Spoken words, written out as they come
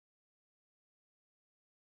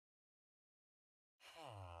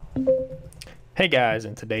Hey guys,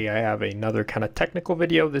 and today I have another kind of technical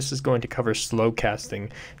video. This is going to cover slow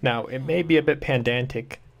casting. Now, it may be a bit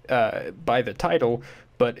pedantic by the title,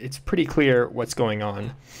 but it's pretty clear what's going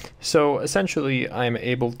on. So essentially, I'm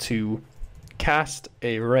able to cast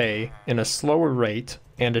a ray in a slower rate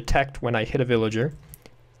and detect when I hit a villager,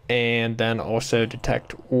 and then also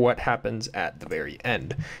detect what happens at the very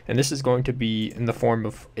end. And this is going to be in the form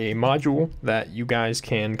of a module that you guys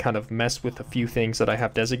can kind of mess with a few things that I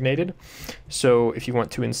have designated. So if you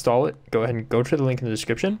want to install it, go ahead and go to the link in the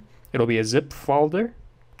description. It'll be a zip folder.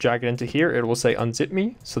 Drag it into here. It will say unzip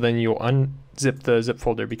me. So then you'll unzip the zip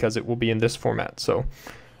folder because it will be in this format. So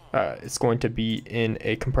it's going to be in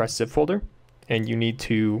a compressed zip folder, and you need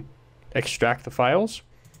to extract the files.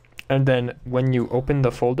 And then when you open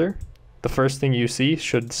the folder, the first thing you see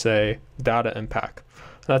should say data and pack.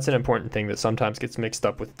 That's an important thing that sometimes gets mixed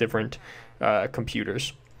up with different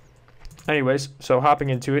computers. Anyways, so hopping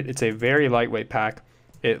into it, it's a very lightweight pack.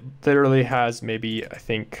 It literally has maybe, I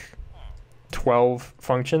think, 12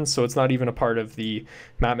 functions, so it's not even a part of the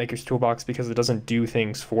Mapmaker's toolbox because it doesn't do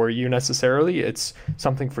things for you necessarily. It's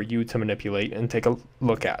something for you to manipulate and take a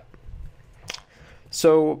look at.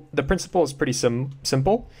 So the principle is pretty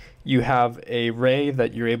simple. You have a ray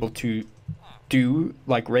that you're able to do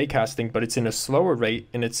like raycasting, but it's in a slower rate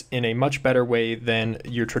and it's in a much better way than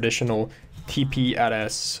your traditional TP at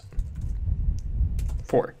S4,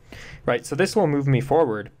 right? So this will move me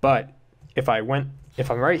forward, but if I'm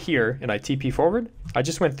right here and I TP forward, I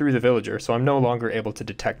just went through the villager, so I'm no longer able to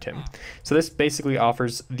detect him. So this basically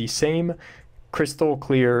offers the same crystal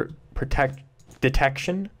clear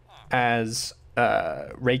detection as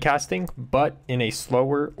raycasting, but in a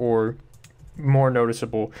slower or more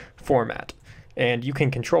noticeable format, and you can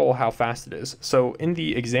control how fast it is. So in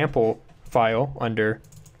the example file under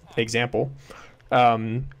example,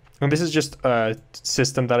 and this is just a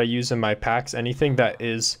system that I use in my packs. Anything that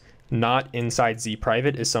is not inside Z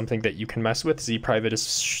private is something that you can mess with. Z private is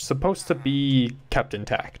supposed to be kept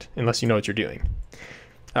intact unless you know what you're doing,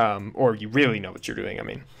 or you really know what you're doing, I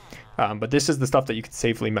mean. But this is the stuff that you can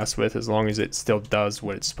safely mess with as long as it still does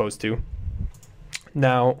what it's supposed to.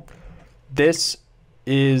 Now, this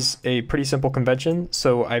is a pretty simple convention.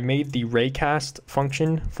 So I made the raycast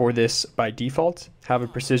function for this by default have a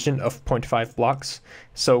precision of 0.5 blocks.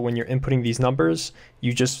 So when you're inputting these numbers,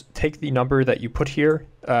 you just take the number that you put here,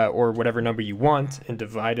 or whatever number you want, and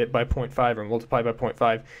divide it by 0.5 or multiply by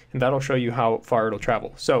 0.5, and that'll show you how far it'll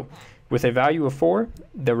travel. So with a value of 4,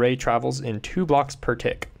 the ray travels in 2 blocks per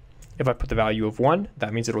tick. If I put the value of 1,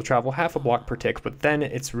 that means it'll travel half a block per tick, but then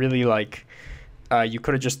it's really like you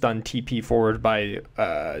could have just done TP forward by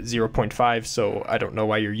 0.5, so I don't know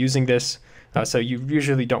why you're using this. So you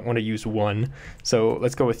usually don't want to use 1. So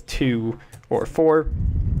let's go with 2 or 4.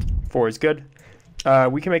 4 is good.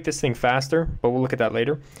 We can make this thing faster, but we'll look at that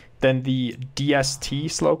later. Then the DST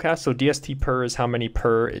slowcast. So DST per is how many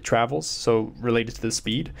per it travels, so related to the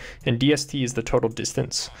speed. And DST is the total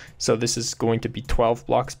distance. So this is going to be 12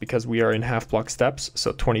 blocks because we are in half block steps,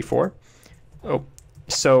 so 24. Oh,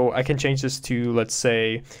 so I can change this to, let's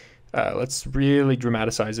say, let's really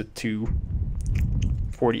dramatize it to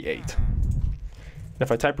 48. And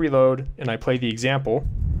if I type reload and I play the example,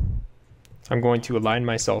 I'm going to align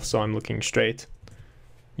myself so I'm looking straight.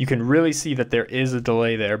 You can really see that there is a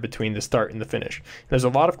delay there between the start and the finish. There's a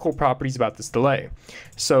lot of cool properties about this delay.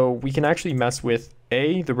 So we can actually mess with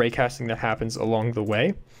the raycasting that happens along the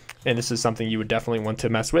way. And this is something you would definitely want to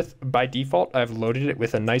mess with. By default, I've loaded it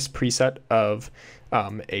with a nice preset of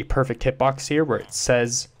a perfect hitbox here where it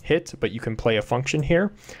says hit, but you can play a function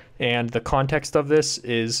here. And the context of this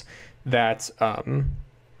is that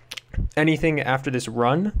anything after this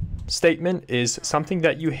run statement is something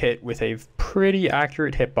that you hit with a pretty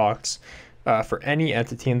accurate hitbox for any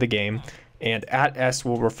entity in the game, and at S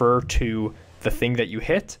will refer to the thing that you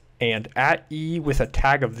hit, and at E with a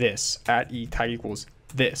tag of this, at E tag equals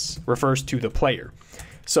this, refers to the player.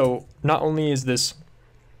 So not only is this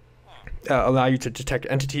allow you to detect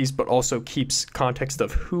entities, but also keeps context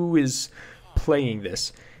of who is playing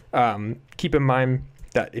this. Keep in mind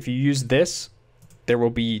that if you use this, there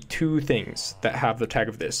will be 2 things that have the tag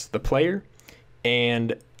of this, the player,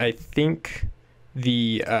 and I think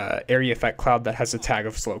the area effect cloud that has a tag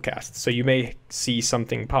of slowcast. So you may see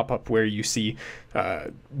something pop up where you see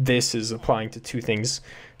this is applying to 2 things,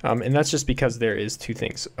 and that's just because there is 2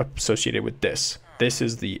 things associated with this. This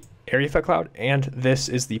is the area effect cloud, and this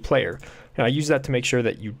is the player. And I use that to make sure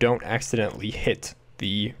that you don't accidentally hit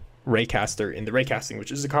the raycaster in the raycasting,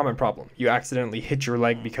 which is a common problem. You accidentally hit your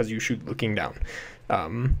leg because you shoot looking down.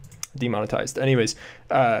 demonetized. Anyways,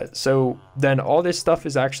 so then all this stuff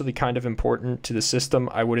is actually kind of important to the system.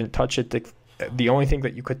 I wouldn't touch it. The only thing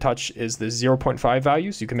that you could touch is the 0.5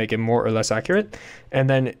 values. You can make it more or less accurate. And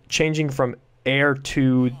then changing from air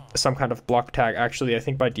to some kind of block tag. Actually, I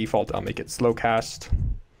think by default, I'll make it slowcast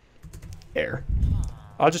air.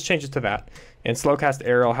 I'll just change it to that. And slowcast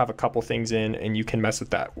air, I'll have a couple things in, and you can mess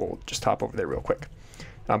with that. We'll just hop over there real quick.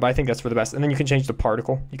 But I think that's for the best. And then you can change the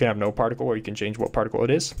particle. You can have no particle, or you can change what particle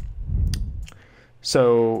it is.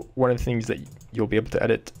 So one of the things that you'll be able to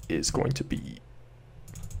edit is going to be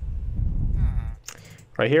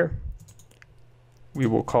right here. We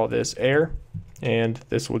will call this air, and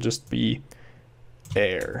this will just be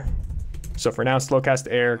air. So for now, slowcast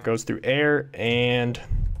air goes through air and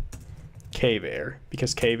cave air,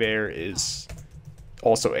 because cave air is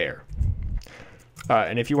also air.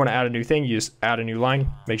 And if you want to add a new thing, you just add a new line,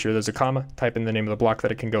 make sure there's a comma, type in the name of the block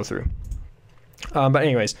that it can go through. But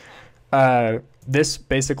anyways, this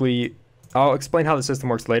basically, I'll explain how the system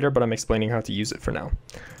works later, but I'm explaining how to use it for now.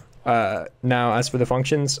 Now, as for the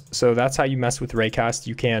functions, so that's how you mess with Raycast.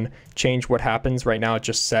 You can change what happens. Right now, it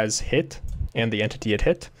just says hit and the entity it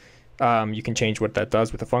hit. You can change what that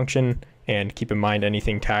does with a function, and keep in mind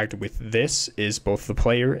anything tagged with this is both the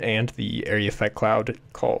player and the area effect cloud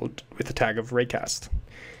called with the tag of Raycast,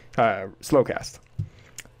 slowcast.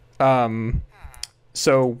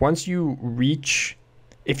 So once you reach,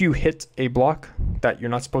 if you hit a block that you're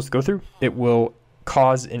not supposed to go through, it will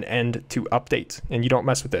cause an end to update, and you don't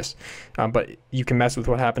mess with this, but you can mess with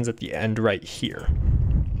what happens at the end right here.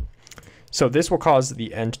 So this will cause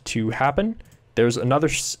the end to happen. There's another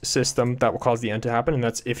system that will cause the end to happen, and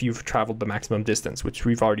that's if you've traveled the maximum distance, which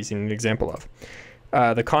we've already seen an example of.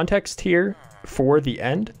 The context here for the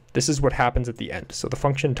end, this is what happens at the end. So the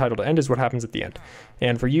function titled end is what happens at the end.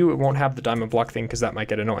 And for you, it won't have the diamond block thing because that might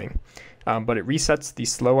get annoying. But it resets the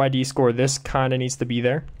slow ID score. This kind of needs to be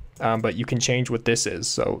there, but you can change what this is.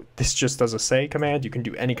 So this just does a say command. You can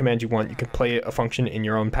do any command you want. You can play a function in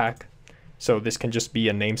your own pack. So this can just be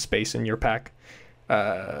a namespace in your pack.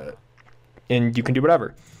 And you can do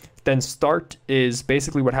whatever. Then start is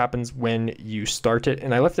basically what happens when you start it.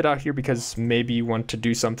 And I left it out here because maybe you want to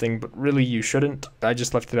do something, but really you shouldn't. I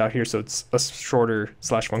just left it out here so it's a shorter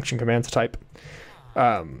 /function command to type.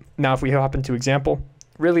 Now, if we hop into example,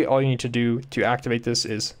 really all you need to do to activate this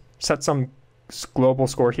is set some global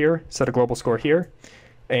score here, set a global score here,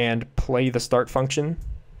 and play the start function.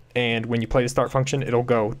 And when you play the start function, it'll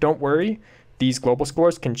go. Don't worry. These global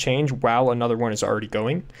scores can change while another one is already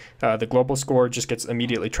going. The global score just gets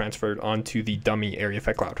immediately transferred onto the dummy area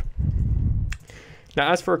effect cloud.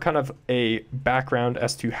 Now, as for kind of a background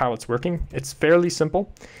as to how it's working, it's fairly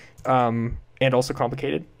simple and also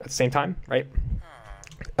complicated at the same time, right?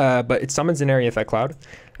 But it summons an area effect cloud,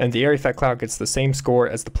 and the area effect cloud gets the same score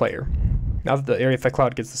as the player. Now that the area effect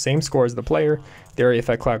cloud gets the same score as the player, the area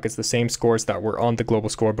effect cloud gets the same scores that were on the global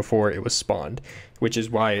score before it was spawned, which is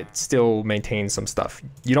why it still maintains some stuff.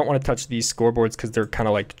 You don't want to touch these scoreboards because they're kind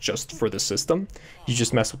of like just for the system. You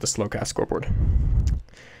just mess with the slowcast scoreboard.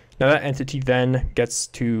 Now that entity then gets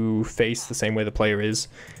to face the same way the player is,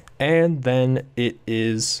 and then it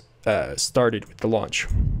is started with the launch.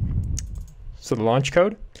 So the launch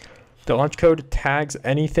code. The launch code tags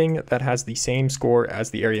anything that has the same score as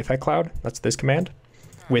the area effect cloud. That's this command.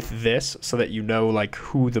 With this, so that you know like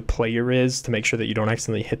who the player is, to make sure that you don't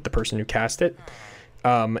accidentally hit the person who cast it.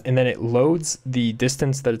 And then it loads the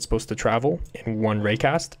distance that it's supposed to travel in one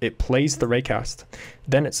raycast. It plays the raycast.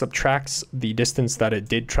 Then it subtracts the distance that it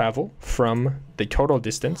did travel from the total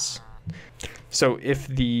distance. So if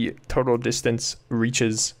the total distance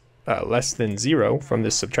reaches less than 0 from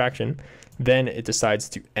this subtraction, then it decides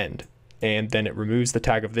to end. And then it removes the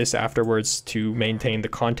tag of this afterwards to maintain the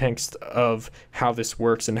context of how this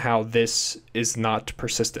works and how this is not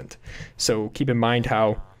persistent. So keep in mind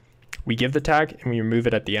how we give the tag and we remove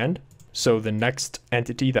it at the end. So the next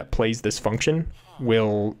entity that plays this function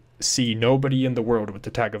will see nobody in the world with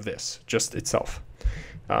the tag of this, just itself.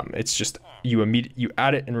 It's just you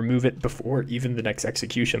add it and remove it before even the next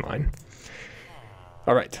execution line.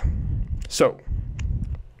 All right, so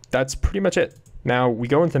that's pretty much it. Now we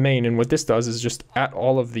go into main, and what this does is just at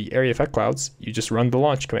all of the area effect clouds, you just run the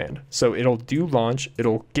launch command. So it'll do launch,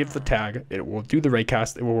 it'll give the tag, it will do the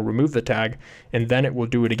raycast, it will remove the tag, and then it will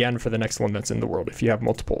do it again for the next one that's in the world if you have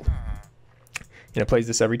multiple. And it plays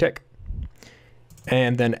this every tick.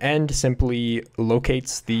 And then end simply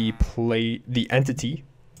locates the entity.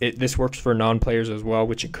 This works for non-players as well,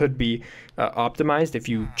 which it could be optimized. If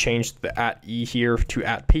you changed the @e here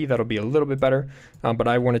to @p, that'll be a little bit better. But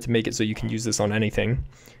I wanted to make it so you can use this on anything.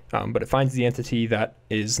 But it finds the entity that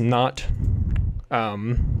is not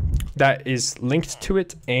that is linked to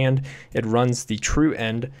it, and it runs the true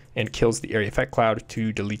end and kills the area effect cloud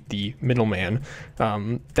to delete the middleman.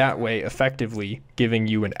 That way, effectively giving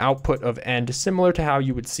you an output of end similar to how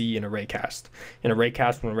you would see in a raycast. In a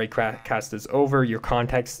raycast, when a raycast is over, your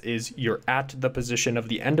context is you're at the position of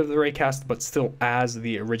the end of the raycast, but still as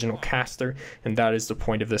the original caster, and that is the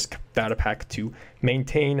point of this data pack, to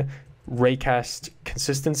maintain raycast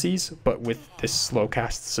consistencies, but with this slow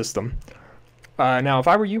cast system. Now, if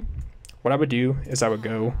I were you, what I would do is I would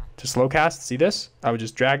go to slowcast. See this? I would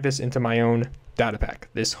just drag this into my own data pack,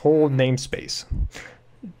 this whole namespace.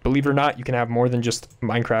 Believe it or not, you can have more than just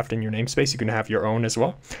Minecraft in your namespace. You can have your own as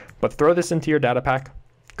well. But throw this into your data pack.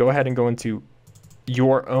 Go ahead and go into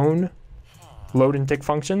your own load and tick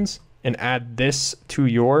functions and add this to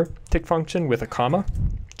your tick function with a comma,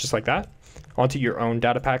 just like that, onto your own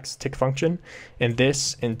data pack's tick function, and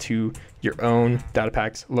this into your own data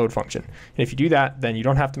pack's load function. And if you do that, then you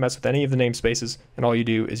don't have to mess with any of the namespaces, and all you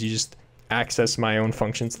do is you just access my own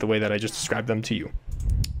functions the way that I just described them to you.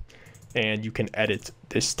 And you can edit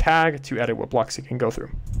this tag to edit what blocks it can go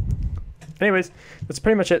through. Anyways, that's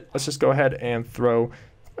pretty much it. Let's just go ahead and throw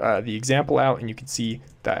the example out, and you can see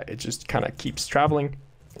that it just kind of keeps traveling.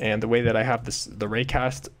 And the way that I have the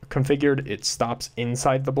raycast configured, it stops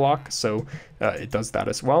inside the block, so it does that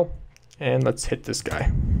as well. And let's hit this guy.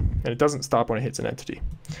 And it doesn't stop when it hits an entity.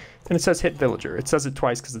 And it says hit villager. It says it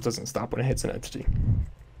twice because it doesn't stop when it hits an entity.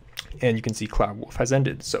 And you can see Cloud Wolf has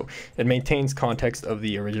ended, so it maintains context of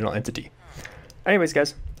the original entity. Anyways,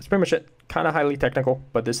 guys, that's pretty much it. Kind of highly technical,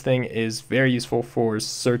 but this thing is very useful for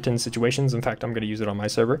certain situations. In fact, I'm going to use it on my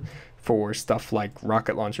server for stuff like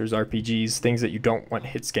rocket launchers, RPGs, things that you don't want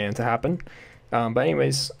hit scan to happen. But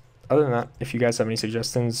anyways, other than that, if you guys have any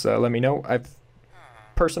suggestions, let me know.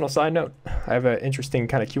 Personal side note, I have an interesting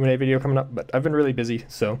kind of Q&A video coming up, but I've been really busy,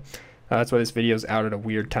 so that's why this video is out at a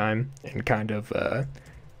weird time and kind of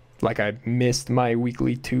like I missed my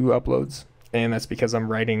weekly 2 uploads. And that's because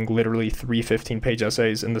I'm writing literally 3 15-page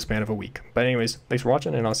essays in the span of a week. But anyways, thanks for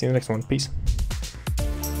watching, and I'll see you in the next one. Peace.